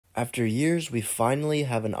After years, we finally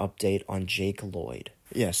have an update on Jake Lloyd.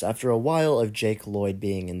 Yes, after a while of Jake Lloyd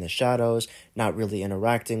being in the shadows, not really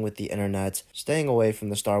interacting with the internet, staying away from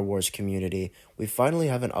the Star Wars community, we finally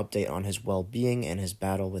have an update on his well-being and his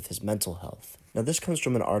battle with his mental health. Now, this comes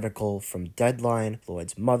from an article from Deadline,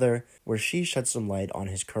 Lloyd's mother, where she shed some light on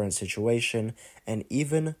his current situation and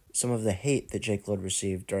even some of the hate that Jake Lloyd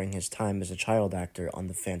received during his time as a child actor on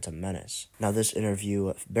The Phantom Menace. Now, this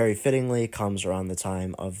interview very fittingly comes around the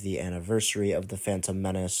time of the anniversary of The Phantom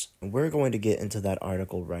Menace, and we're going to get into that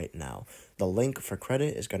article right now. The link for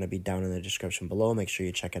credit is going to be down in the description below. Make sure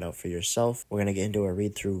you check it out for yourself. We're going to get into a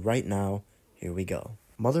read-through right now. Here we go.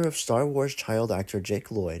 Mother of Star Wars child actor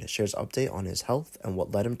Jake Lloyd shares update on his health and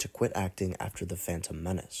what led him to quit acting after The Phantom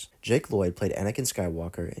Menace. Jake Lloyd played Anakin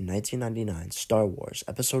Skywalker in 1999's Star Wars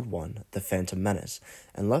Episode 1, The Phantom Menace,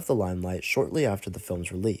 and left the limelight shortly after the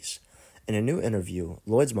film's release. In a new interview,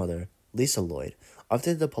 Lloyd's mother, Lisa Lloyd,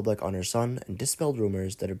 updated the public on her son and dispelled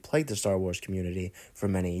rumors that had plagued the Star Wars community for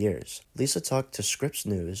many years. Lisa talked to Scripps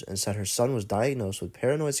News and said her son was diagnosed with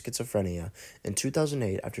paranoid schizophrenia in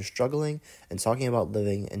 2008 after struggling and talking about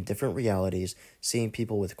living in different realities, seeing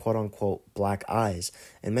people with quote-unquote black eyes,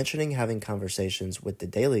 and mentioning having conversations with The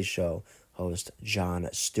Daily Show host Jon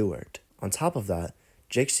Stewart. On top of that,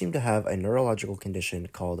 Jake seemed to have a neurological condition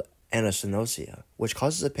called anosognosia, which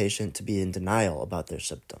causes a patient to be in denial about their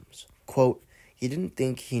symptoms. Quote, "He didn't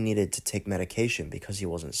think he needed to take medication because he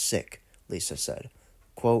wasn't sick," Lisa said.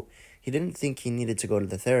 Quote, "He didn't think he needed to go to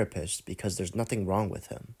the therapist because there's nothing wrong with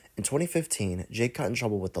him." In 2015, Jake got in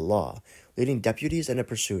trouble with the law, leading deputies in a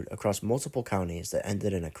pursuit across multiple counties that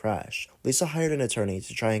ended in a crash. Lisa hired an attorney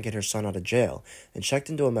to try and get her son out of jail and checked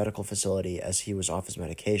into a medical facility as he was off his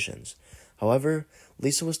medications. However,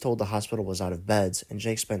 Lisa was told the hospital was out of beds and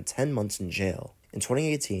Jake spent 10 months in jail. In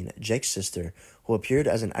 2018, Jake's sister, who appeared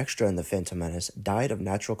as an extra in The Phantom Menace, died of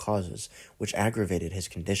natural causes, which aggravated his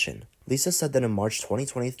condition. Lisa said that in March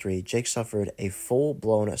 2023, Jake suffered a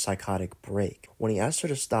full-blown psychotic break when he asked her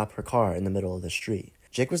to stop her car in the middle of the street.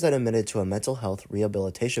 Jake was then admitted to a mental health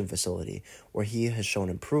rehabilitation facility where he has shown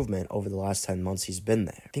improvement over the last 10 months he's been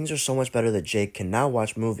there. Things are so much better that Jake can now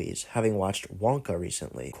watch movies, having watched Wonka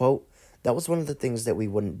recently. Quote, "That was one of the things that we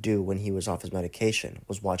wouldn't do when he was off his medication,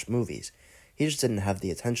 was watch movies. He just didn't have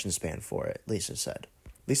the attention span for it," Lisa said.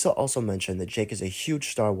 Lisa also mentioned that Jake is a huge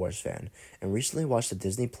Star Wars fan and recently watched the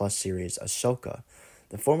Disney Plus series Ahsoka.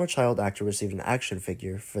 The former child actor received an action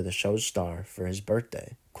figure for the show's star for his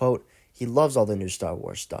birthday. Quote, "He loves all the new Star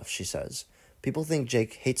Wars stuff," she says. "People think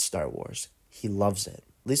Jake hates Star Wars. He loves it."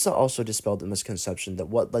 Lisa also dispelled the misconception that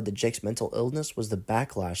what led to Jake's mental illness was the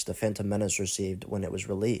backlash The Phantom Menace received when it was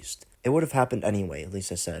released. "It would have happened anyway,"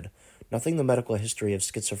 Lisa said. "Nothing the medical history of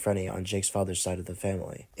schizophrenia on Jake's father's side of the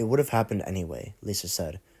family." "It would have happened anyway," Lisa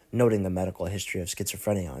said, noting the medical history of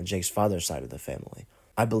schizophrenia on Jake's father's side of the family.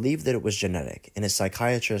 "I believe that it was genetic, and his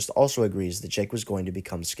psychiatrist also agrees that Jake was going to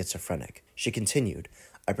become schizophrenic." She continued,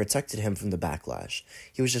 "I protected him from the backlash.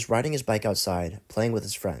 He was just riding his bike outside, playing with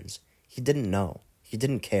his friends. He didn't know. He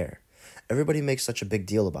didn't care. Everybody makes such a big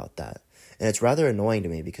deal about that. And it's rather annoying to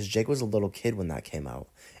me because Jake was a little kid when that came out,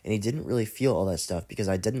 and he didn't really feel all that stuff because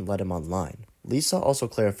I didn't let him online." Lisa also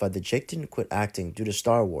clarified that Jake didn't quit acting due to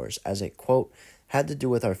Star Wars, as it, quote, "had to do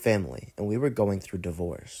with our family, and we were going through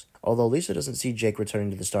divorce." Although Lisa doesn't see Jake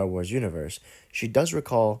returning to the Star Wars universe, she does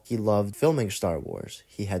recall he loved filming Star Wars.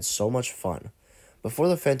 He had so much fun. Before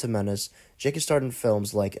The Phantom Menace, Jake has starred in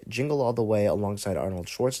films like Jingle All the Way alongside Arnold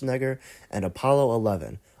Schwarzenegger and Apollo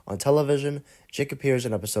 11. On television, Jake appears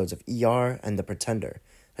in episodes of ER and The Pretender.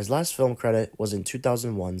 His last film credit was in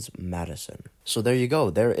 2001's Madison. So there you go.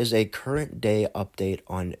 There is a current day update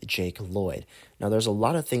on Jake Lloyd. Now, there's a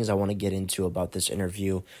lot of things I want to get into about this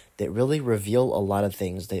interview that really reveal a lot of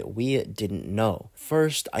things that we didn't know.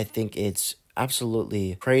 First, I think it's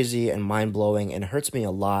absolutely crazy and mind-blowing and hurts me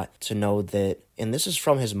a lot to know that, and this is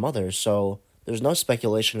from his mother, so there's no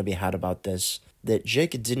speculation to be had about this, that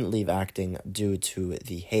Jake didn't leave acting due to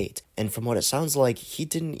the hate. And from what it sounds like, he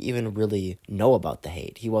didn't even really know about the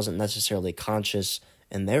hate. He wasn't necessarily conscious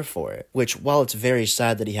and there for it. Which, while it's very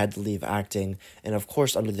sad that he had to leave acting, and of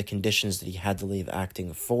course under the conditions that he had to leave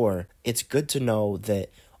acting for, it's good to know that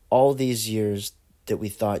all these years that we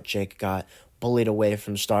thought Jake got bullied away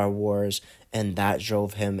from Star Wars and that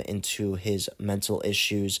drove him into his mental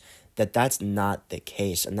issues, that's not the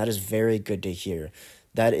case. And that is very good to hear.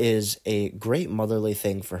 That is a great motherly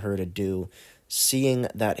thing for her to do, seeing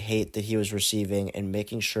that hate that he was receiving and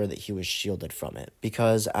making sure that he was shielded from it.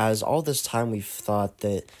 Because as all this time we've thought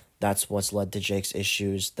that that's what's led to Jake's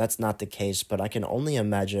issues. That's not the case, but I can only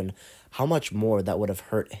imagine how much more that would have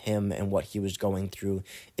hurt him and what he was going through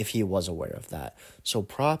if he was aware of that. So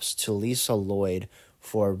props to Lisa Lloyd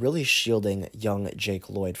for really shielding young Jake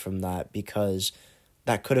Lloyd from that, because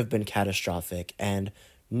that could have been catastrophic, and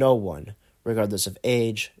no one, regardless of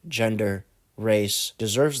age, gender, race,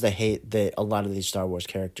 deserves the hate that a lot of these Star Wars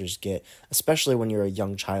characters get, especially when you're a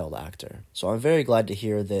young child actor. So I'm very glad to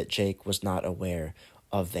hear that Jake was not aware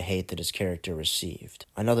of the hate that his character received.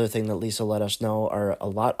 Another thing that Lisa let us know are a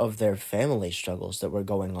lot of their family struggles that were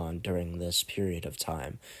going on during this period of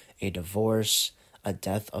time. A divorce, a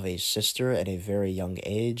death of a sister at a very young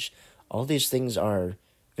age. All these things are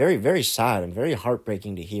very, very sad and very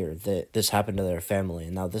heartbreaking to hear that this happened to their family.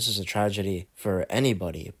 And now this is a tragedy for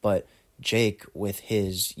anybody, but Jake, with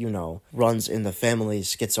his, runs in the family,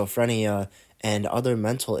 schizophrenia, and other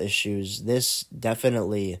mental issues, these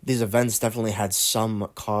events definitely had some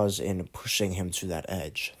cause in pushing him to that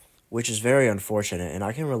edge, which is very unfortunate, and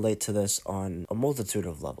I can relate to this on a multitude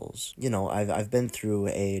of levels. I've been through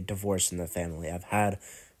a divorce in the family. I've had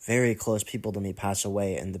very close people to me pass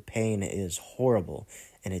away, and the pain is horrible,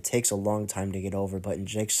 and it takes a long time to get over, but in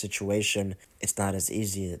Jake's situation, it's not as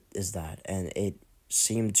easy as that, and it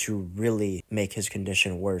seemed to really make his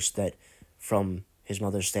condition worse that, from his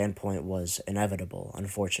mother's standpoint, was inevitable,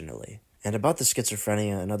 unfortunately. And about the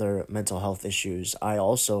schizophrenia and other mental health issues, I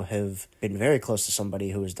also have been very close to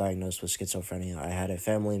somebody who was diagnosed with schizophrenia. I had a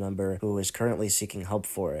family member who is currently seeking help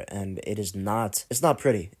for it, and it's not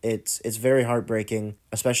pretty. It's very heartbreaking,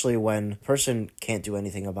 especially when a person can't do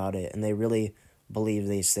anything about it, and they really believe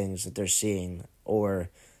these things that they're seeing, or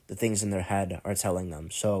the things in their head are telling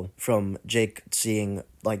them. So from Jake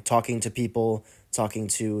talking to people, talking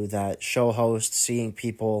to that show host, seeing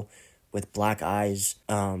people with black eyes,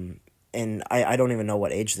 and I don't even know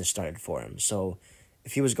what age this started for him. So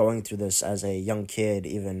if he was going through this as a young kid,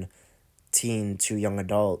 even teen to young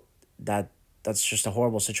adult, that's just a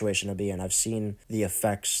horrible situation to be in. I've seen the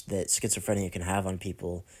effects that schizophrenia can have on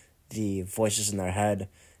people, the voices in their head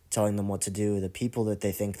telling them what to do, the people that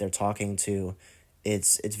they think they're talking to.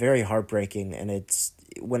 It's very heartbreaking, and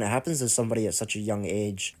when it happens to somebody at such a young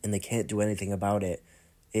age and they can't do anything about it,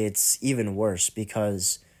 it's even worse,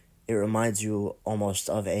 because it reminds you almost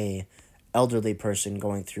of a elderly person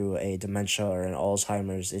going through a dementia or an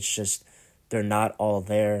Alzheimer's. It's just, they're not all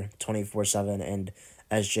there 24/7, and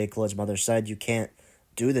as Jake Lloyd's mother said, you can't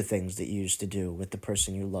do the things that you used to do with the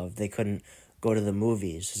person you love. They couldn't go to the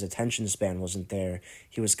movies. His attention span wasn't there.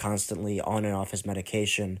 He was constantly on and off his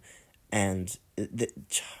medication, and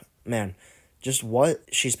man, just what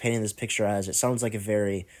she's painting this picture as, it sounds like a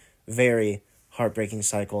very, very heartbreaking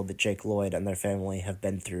cycle that Jake Lloyd and their family have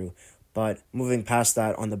been through. But moving past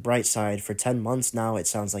that, on the bright side, for 10 months now, it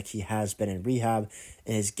sounds like he has been in rehab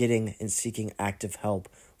and is getting and seeking active help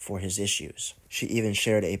for his issues. She even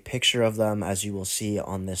shared a picture of them, as you will see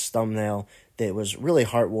on this thumbnail, that was really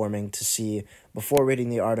heartwarming to see before reading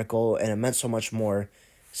the article, and it meant so much more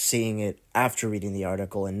seeing it after reading the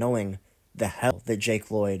article and knowing the hell that Jake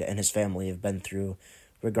Lloyd and his family have been through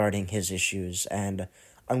regarding his issues. And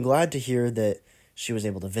I'm glad to hear that she was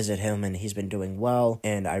able to visit him and he's been doing well,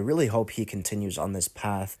 and I really hope he continues on this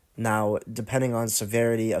path. Now, depending on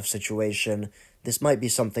severity of situation, this might be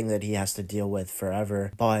something that he has to deal with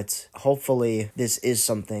forever, but hopefully this is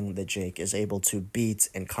something that Jake is able to beat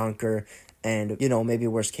and conquer, and, maybe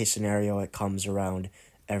worst case scenario, it comes around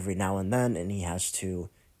every now and then, and he has to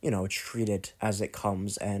treat it as it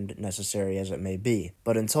comes and necessary as it may be.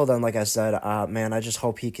 But until then, like I said, I just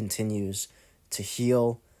hope he continues to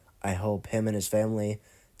heal. I hope him and his family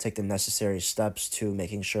take the necessary steps to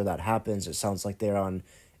making sure that happens. It sounds like they're on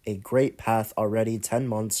a great path already. 10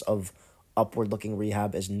 months of upward-looking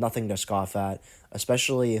rehab is nothing to scoff at,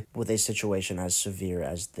 especially with a situation as severe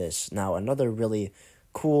as this. Now, another really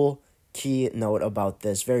cool key note about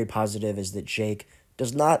this, very positive, is that Jake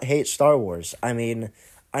does not hate Star Wars. I mean,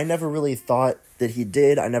 I never really thought that he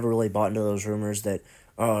did. I never really bought into those rumors that,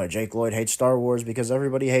 Jake Lloyd hates Star Wars because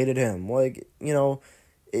everybody hated him.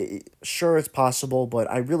 Sure, it's possible, but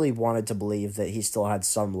I really wanted to believe that he still had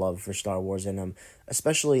some love for Star Wars in him,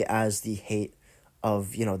 especially as the hate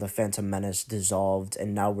of, the Phantom Menace dissolved,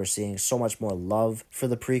 and now we're seeing so much more love for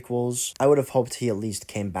the prequels. I would have hoped he at least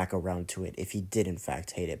came back around to it if he did in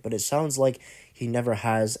fact hate it, but it sounds like he never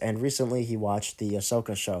has, and recently he watched the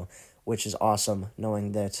Ahsoka show, which is awesome,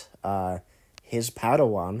 knowing that his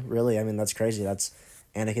Padawan, really, that's crazy, that's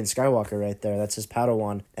Anakin Skywalker right there, that's his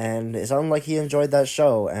Padawan, and it sounded like he enjoyed that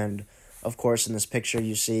show, and of course in this picture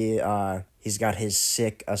you see he's got his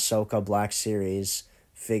sick Ahsoka Black Series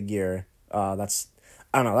figure.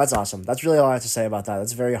 I don't know, that's awesome. That's really all I have to say about that.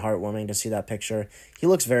 That's very heartwarming to see that picture. He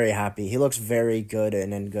looks very happy. He looks very good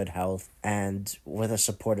and in good health, and with a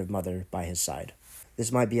supportive mother by his side.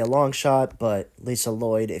 This might be a long shot, but Lisa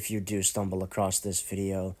Lloyd, if you do stumble across this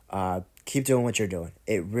video, keep doing what you're doing.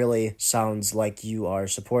 It really sounds like you are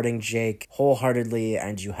supporting Jake wholeheartedly,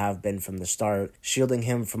 and you have been from the start. Shielding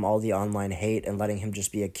him from all the online hate and letting him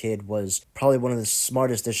just be a kid was probably one of the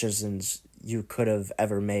smartest decisions you could have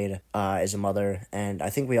ever made as a mother, and I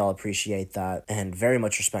think we all appreciate that and very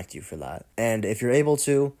much respect you for that. And if you're able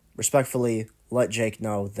to, respectfully let Jake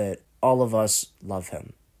know that all of us love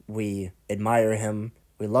him. We admire him.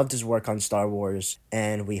 We loved his work on Star Wars,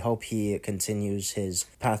 and we hope he continues his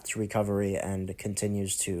path to recovery and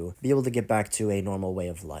continues to be able to get back to a normal way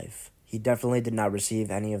of life. He definitely did not receive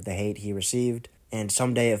any of the hate he received, and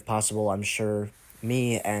someday, if possible, I'm sure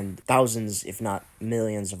me and thousands, if not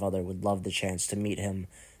millions of other would love the chance to meet him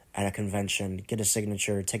at a convention, get a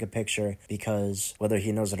signature, take a picture, because whether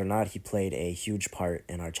he knows it or not, he played a huge part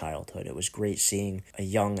in our childhood. It was great seeing a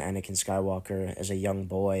young Anakin Skywalker as a young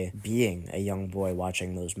boy, being a young boy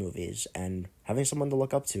watching those movies, and having someone to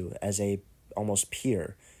look up to as a almost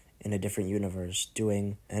peer in a different universe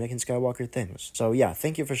doing Anakin Skywalker things. So yeah,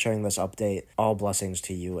 thank you for sharing this update. All blessings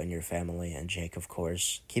to you and your family, and Jake, of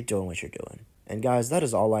course. Keep doing what you're doing. And guys, that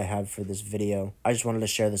is all I have for this video. I just wanted to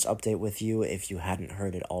share this update with you if you hadn't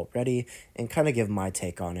heard it already, and kind of give my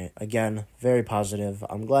take on it. Again, very positive.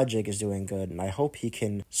 I'm glad Jake is doing good, and I hope he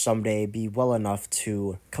can someday be well enough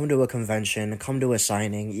to come to a convention, come to a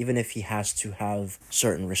signing, even if he has to have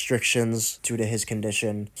certain restrictions due to his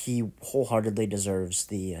condition. He wholeheartedly deserves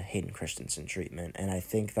the Hayden Christensen treatment, and I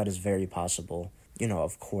think that is very possible. You know,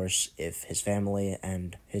 of course, if his family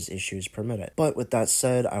and his issues permit it. But with that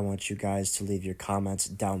said, I want you guys to leave your comments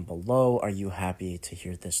down below. Are you happy to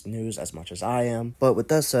hear this news as much as I am? But with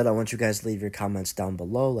that said, I want you guys to leave your comments down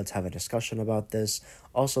below. Let's have a discussion about this.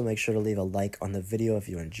 Also, make sure to leave a like on the video if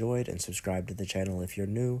you enjoyed, and subscribe to the channel if you're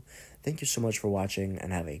new. Thank you so much for watching,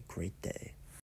 and have a great day.